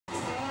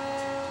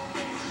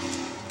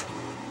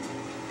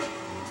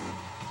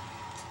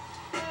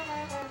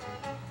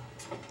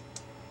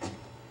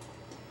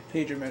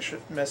Pager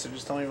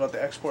messages telling me about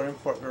the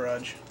export-import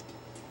garage.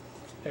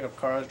 Pick up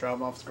cars, drop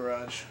them off at the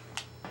garage.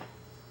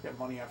 Get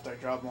money after I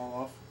drop them all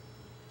off.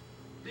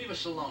 Leave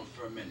us alone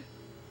for a minute.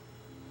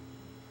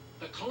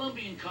 The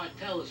Colombian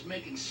cartel is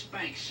making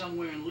spank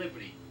somewhere in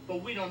Liberty,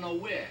 but we don't know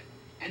where.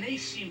 And they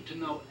seem to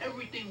know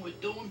everything we're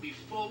doing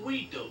before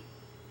we do.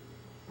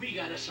 We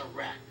got us a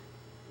rack.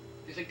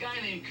 There's a guy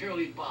named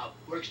Curly Bob,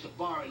 works the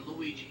bar at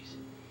Luigi's.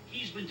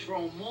 He's been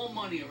throwing more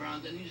money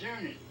around than he's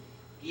earning.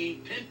 He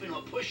ain't pimping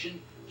or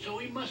pushing, so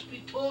he must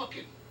be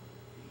talking.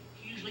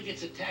 He usually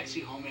gets a taxi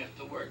home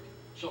after work,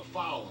 so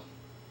follow him.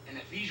 And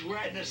if he's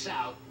ratting us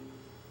out,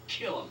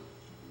 kill him.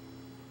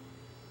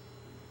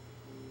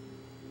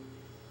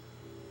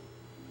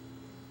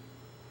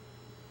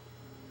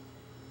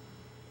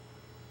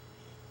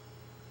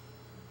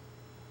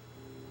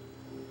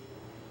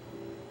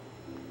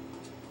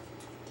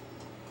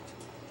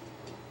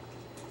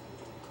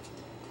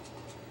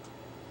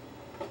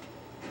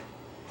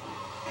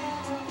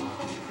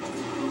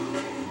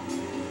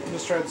 I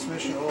just tried this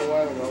mission a little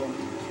while ago and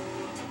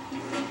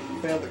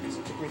failed it because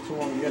it took me too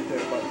long to get there,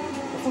 but I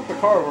flipped the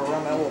car over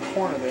around that little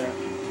corner there.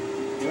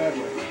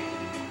 Gladly.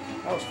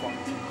 That was fun. I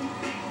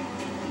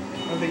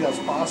don't think that was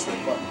possible,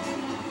 but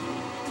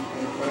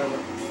whatever.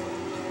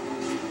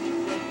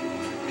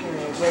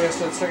 Anyways, like I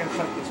said, second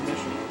attempt at this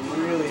mission. I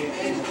really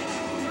hate this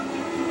mission.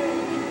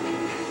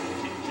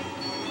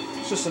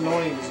 It's just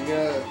annoying because you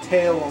gotta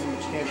tail them,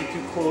 but you can't be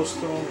too close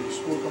to them, you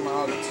spook them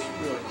out, it's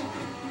really annoying.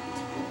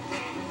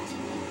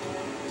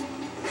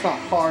 It's not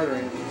hard or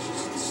anything, it's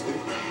just stupid.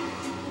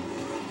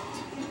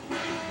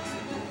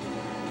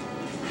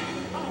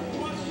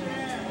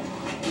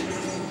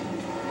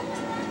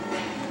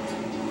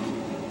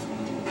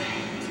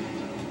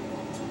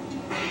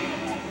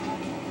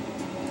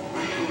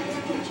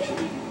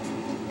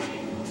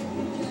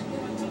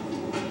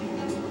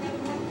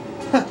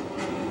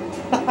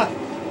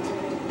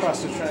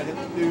 Prostitute trying to hit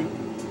the dude.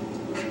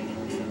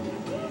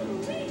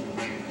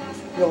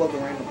 I love the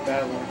random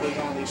battle when it goes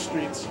on these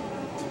streets.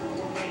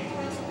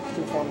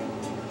 Too funny.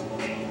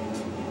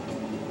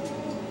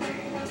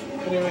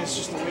 Anyway, it's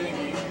just a waiting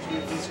game.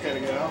 Wait for this guy to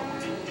get out.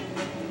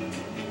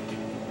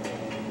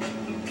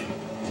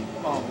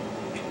 Oh.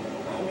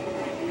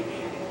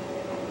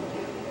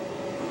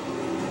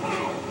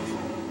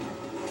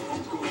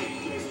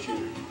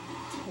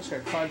 This guy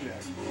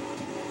carjacked.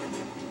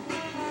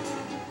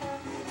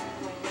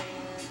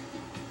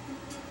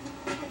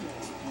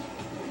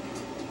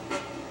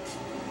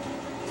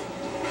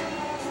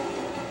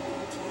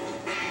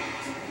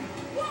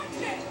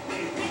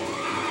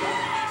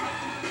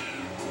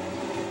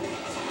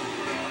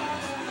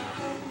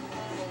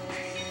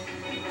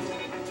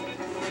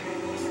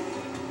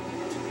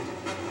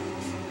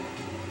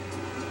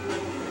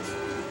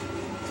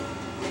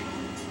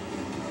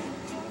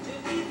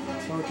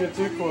 Don't get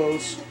too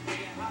close. I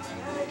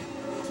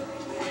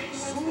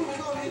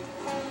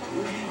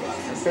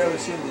can barely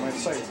see them in my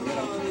sights and then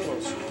I'm too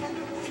close.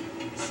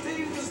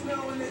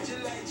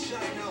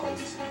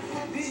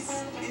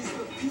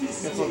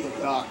 Gets like the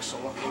dock, so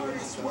luckily we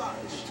don't have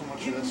to do too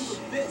much of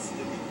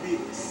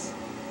this.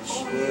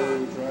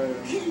 Slow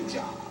driving.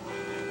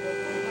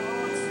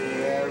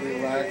 Yeah,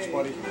 relax,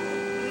 buddy.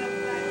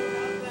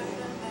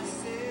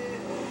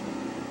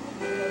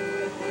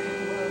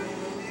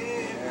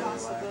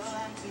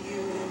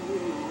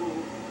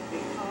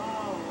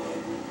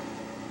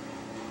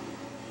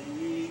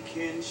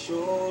 Can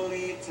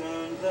surely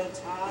turn the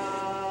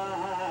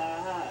tide.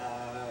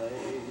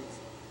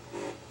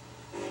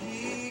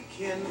 He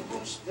can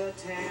push the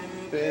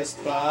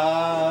tempest by.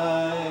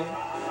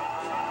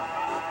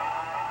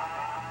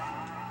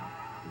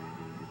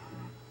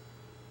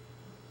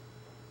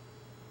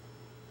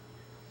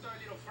 Our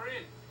little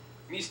friend,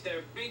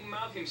 Mr. Big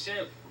Mouth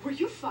himself. Were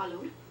you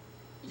followed?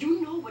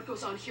 You know what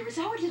goes on here is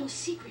our little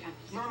secret.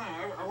 No,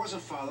 I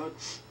wasn't followed.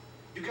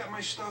 You got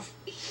my stuff?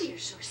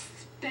 Here's your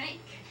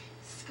spank.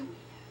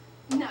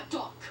 Now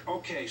talk.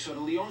 Okay, so the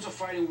Leons are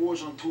fighting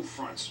wars on two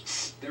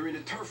fronts. They're in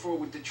a turf war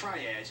with the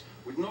Triads,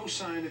 with no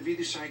sign of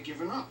either side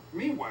giving up.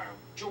 Meanwhile,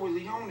 Joey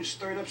Leon has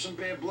stirred up some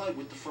bad blood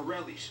with the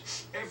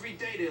Forellis. Every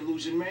day they're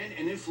losing men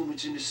and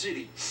influence in the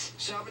city.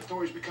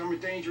 Salvatore has become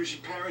dangerous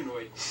and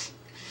paranoid.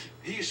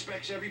 He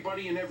expects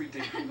everybody and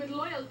everything. And with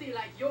loyalty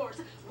like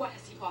yours, what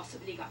has he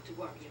possibly got to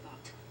worry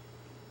about?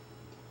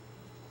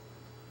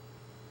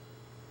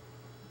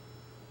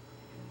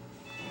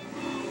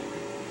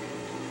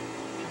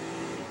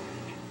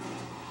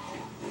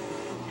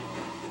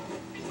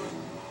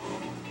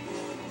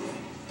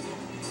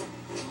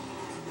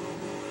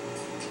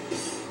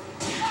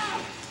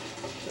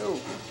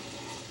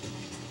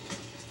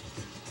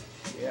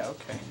 Yeah,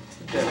 okay.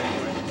 Dead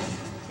anyway.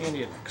 And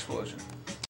an explosion.